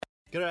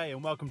G'day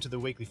and welcome to the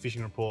weekly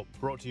fishing report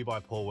brought to you by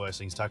Paul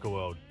Worsing's Tackle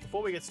World.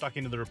 Before we get stuck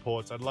into the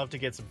reports, I'd love to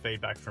get some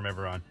feedback from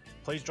everyone.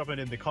 Please drop it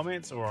in the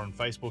comments or on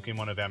Facebook in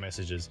one of our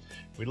messages.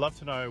 We'd love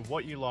to know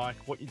what you like,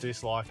 what you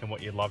dislike, and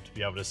what you'd love to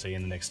be able to see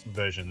in the next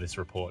version of this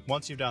report.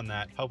 Once you've done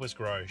that, help us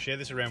grow. Share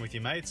this around with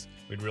your mates.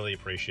 We'd really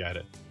appreciate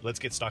it. Let's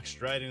get stuck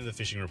straight into the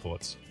fishing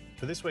reports.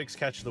 For this week's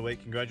Catch of the Week,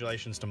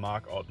 congratulations to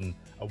Mark Otten.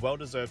 A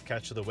well-deserved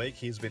Catch of the Week.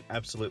 He's been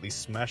absolutely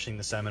smashing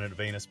the salmon at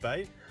Venus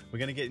Bay. We're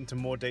going to get into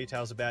more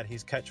details about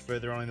his catch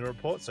further on in the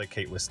report, so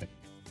keep listening.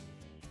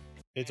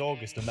 It's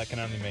August and that can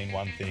only mean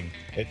one thing.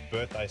 It's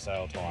birthday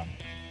sale time.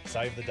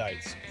 Save the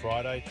dates.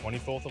 Friday,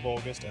 24th of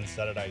August and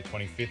Saturday,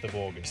 25th of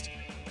August.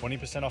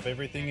 20% off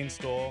everything in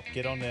store.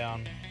 Get on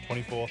down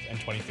 24th and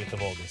 25th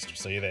of August.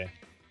 See you there.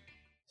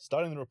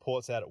 Starting the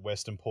reports out at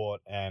Western Port,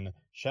 and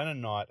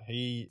Shannon Knight,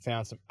 he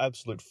found some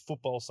absolute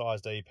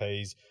football-sized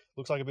EPs.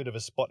 Looks like a bit of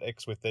a spot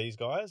X with these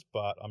guys,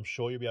 but I'm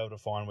sure you'll be able to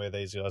find where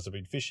these guys have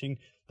been fishing.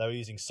 They were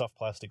using soft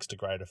plastics to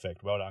great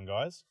effect. Well done,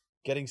 guys.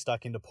 Getting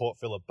stuck into Port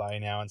Phillip Bay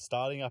now, and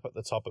starting up at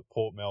the top at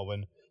Port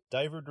Melbourne,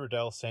 David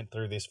Riddell sent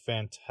through this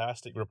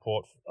fantastic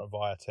report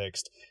via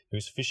text. He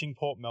was fishing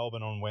Port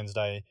Melbourne on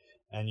Wednesday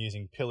and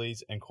using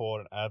pillies and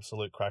caught an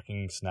absolute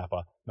cracking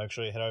snapper. Make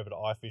sure you head over to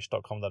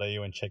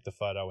ifish.com.au and check the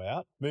photo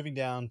out. Moving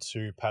down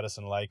to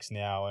Patterson Lakes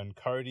now, and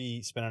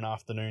Cody spent an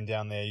afternoon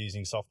down there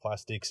using soft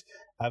plastics,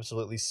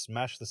 absolutely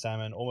smashed the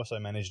salmon, also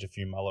managed a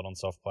few mullet on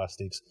soft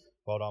plastics.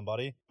 Well done,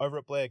 buddy. Over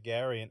at Blair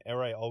Gowrie and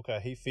Ere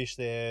Olka, he fished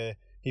there.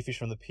 He fished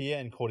from the pier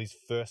and caught his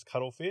first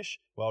cuttlefish.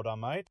 Well done,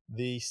 mate.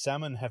 The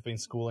salmon have been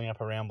schooling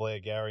up around Blair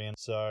Gowrie, and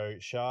so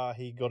Shah,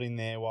 he got in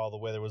there while the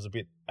weather was a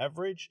bit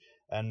average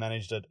and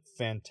managed a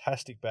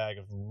fantastic bag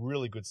of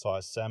really good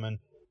sized salmon.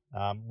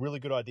 Really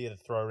good idea to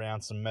throw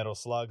around some metal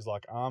slugs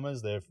like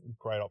armours. They're a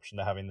great option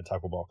to have in the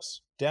tackle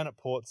box. Down at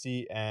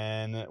Portsea,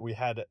 and we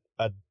had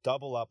a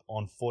double up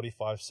on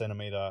 45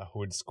 centimetre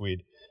hood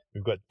squid.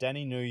 We've got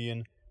Danny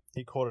Nguyen.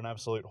 He caught an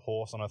absolute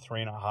horse on a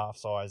 3.5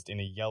 sized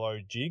in a yellow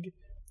jig.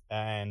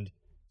 And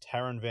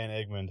Taron Van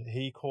Egmond,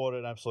 he caught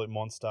an absolute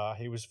monster.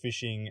 He was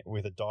fishing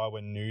with a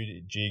Daiwa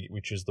nude jig,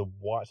 which is the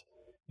white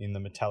in the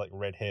metallic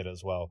red head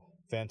as well.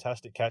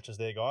 Fantastic catches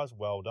there, guys.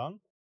 Well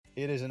done.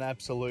 It is an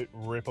absolute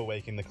ripper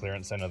week in the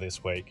clearance centre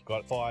this week.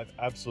 Got 5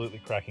 absolutely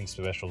cracking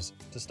specials.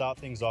 To start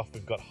things off,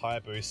 we've got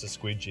Hayabusa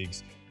squid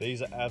jigs.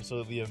 These are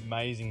absolutely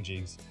amazing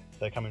jigs.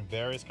 They come in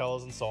various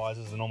colours and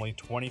sizes. They're normally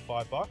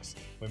 $25.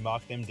 We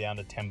mark them down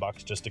to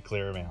 $10 just to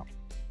clear them out.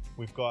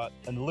 We've got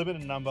a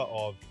limited number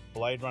of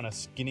Blade Runner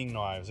skinning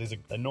knives. These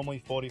are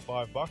normally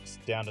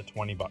 $45 down to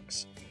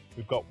 $20.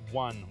 We've got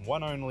one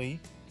only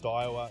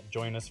Daiwa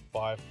Joinus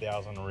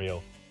 5000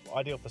 reel.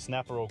 Ideal for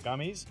snapper or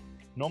gummies.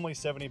 Normally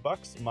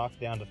 $70, marked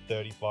down to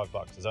 $35.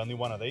 There's only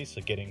one of these,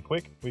 so get in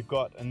quick. We've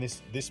got, and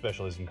this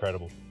special is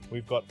incredible,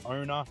 we've got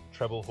Owner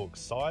treble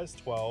hooks, size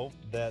 12.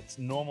 That's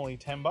normally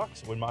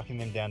 $10. We're marking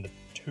them down to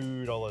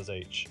 $2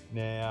 each.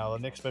 Now, the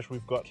next special,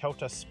 we've got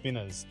Kelter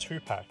spinners, 2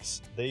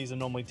 packs. These are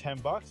normally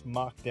 $10,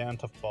 marked down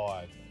to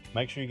 $5.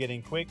 Make sure you get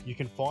in quick. You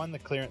can find the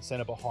clearance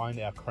centre behind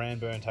our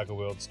Cranbourne Tackle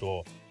World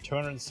store,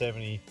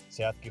 270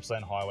 South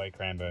Gippsland Highway,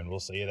 Cranbourne.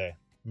 We'll see you there.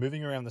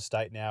 Moving around the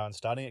state now and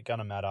starting at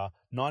Gunnamatta,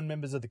 9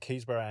 members of the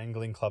Keysborough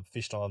Angling Club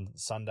fished on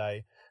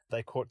Sunday.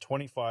 They caught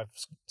 25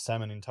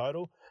 salmon in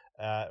total,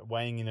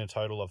 weighing in a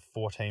total of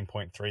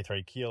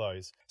 14.33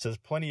 kilos. So there's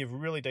plenty of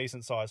really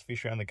decent sized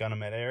fish around the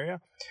Gunnamatta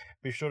area.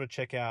 Be sure to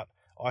check out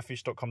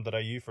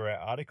ifish.com.au for our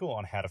article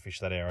on how to fish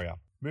that area.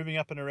 Moving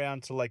up and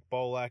around to Lake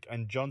Bolac,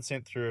 and John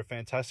sent through a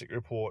fantastic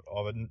report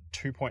of a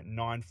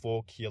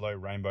 2.94 kilo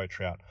rainbow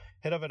trout.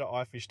 Head over to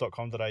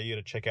ifish.com.au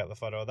to check out the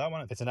photo of that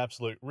one. It's an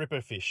absolute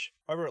ripper fish.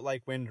 Over at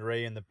Lake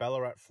Wendouree, and the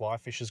Ballarat Fly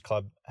Fishers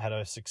Club had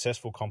a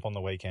successful comp on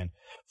the weekend.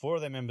 4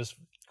 of their members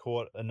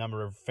caught a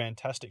number of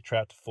fantastic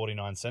trout to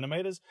 49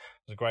 centimetres.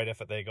 It was a great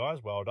effort there, guys.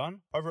 Well done.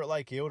 Over at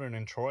Lake Eildon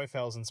and Troy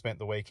Felsen spent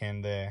the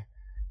weekend there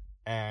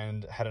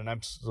and had an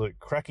absolute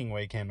cracking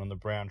weekend on the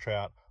brown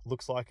trout.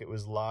 Looks like it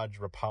was large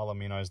Rapala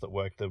minnows that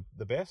worked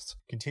the best.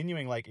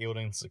 Continuing Lake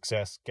Eildon's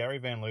success, Gary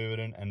Van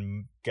Leeuwen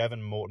and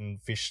Gavin Morton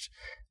fished.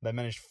 They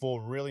managed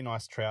 4 really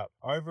nice trout.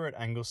 Over at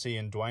Anglesey,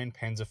 and Dwayne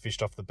Penza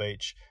fished off the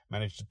beach,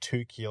 managed a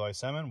 2 kilo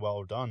salmon.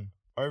 Well done.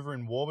 Over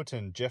in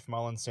Warburton, Jeff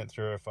Mullins sent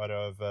through a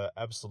photo of an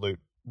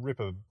absolute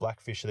ripper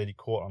blackfish that he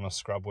caught on a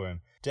scrub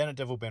worm. Down at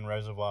Devil Bend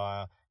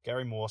Reservoir,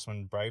 Gary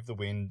Morseman braved the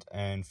wind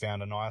and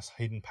found a nice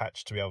hidden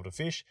patch to be able to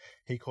fish.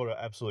 He caught an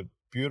absolute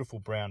beautiful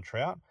brown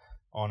trout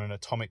on an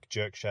atomic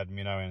jerk shad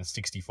minnow in a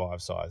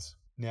 65 size.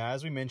 Now,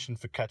 as we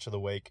mentioned for Catch of the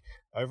Week,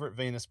 over at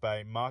Venus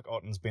Bay, Mark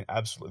Otten's been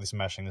absolutely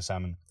smashing the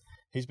salmon.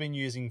 He's been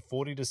using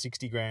 40 to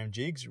 60 gram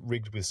jigs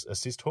rigged with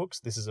assist hooks.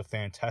 This is a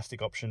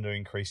fantastic option to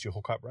increase your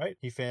hookup rate.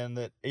 He found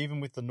that even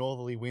with the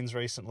northerly winds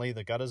recently,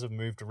 the gutters have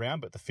moved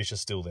around, but the fish are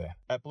still there.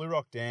 At Blue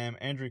Rock Dam,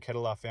 Andrew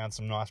Kettler found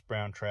some nice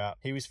brown trout.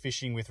 He was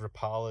fishing with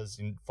Rapalas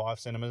in 5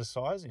 centimetre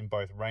size in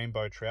both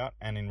rainbow trout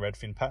and in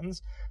redfin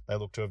patterns. They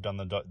look to have done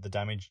the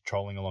damage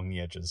trolling along the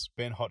edges.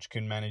 Ben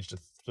Hotchkin managed a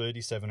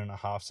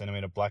 37.5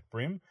 centimetre black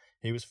brim.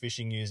 He was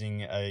fishing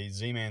using a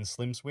Z-Man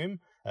Slim Swim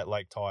at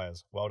Lake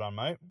Tyers. Well done,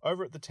 mate.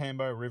 Over at the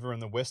Tambo River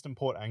and the Western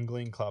Port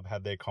Angling Club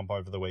had their comp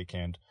over the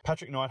weekend.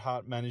 Patrick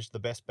Neidhart managed the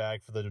best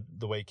bag for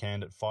the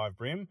weekend at 5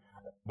 brim,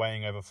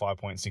 weighing over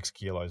 5.6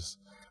 kilos.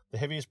 The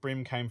heaviest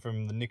brim came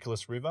from the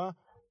Nicholas River.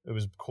 It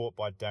was caught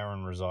by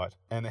Darren Rosite.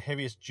 And the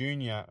heaviest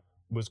junior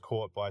was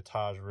caught by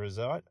Taj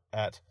Rosite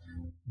at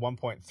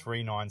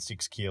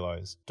 1.396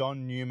 kilos.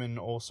 Don Newman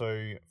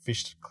also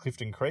fished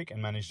Clifton Creek and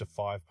managed a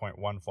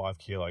 5.15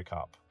 kilo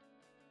carp.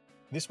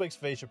 This week's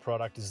featured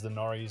product is the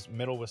Norrie's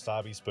Metal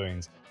Wasabi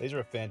Spoons. These are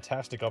a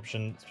fantastic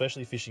option,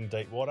 especially fishing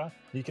deep water.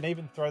 You can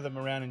even throw them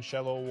around in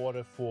shallow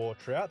water for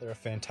trout. They're a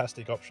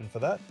fantastic option for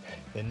that.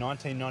 They're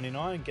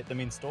 $19.99. Get them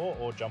in store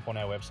or jump on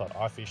our website,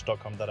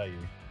 ifish.com.au.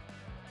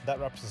 That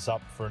wraps us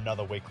up for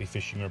another weekly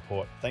fishing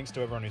report. Thanks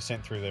to everyone who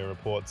sent through their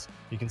reports.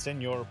 You can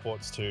send your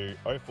reports to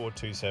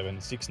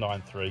 0427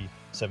 693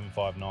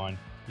 759.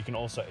 You can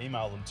also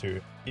email them to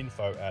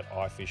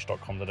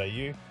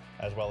info@ifish.com.au,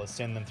 as well as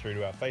send them through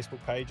to our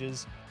Facebook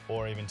pages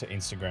or even to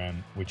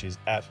Instagram, which is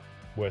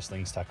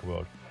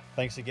 @WorstlingsTackleWorld.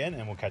 Thanks again,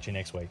 and we'll catch you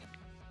next week.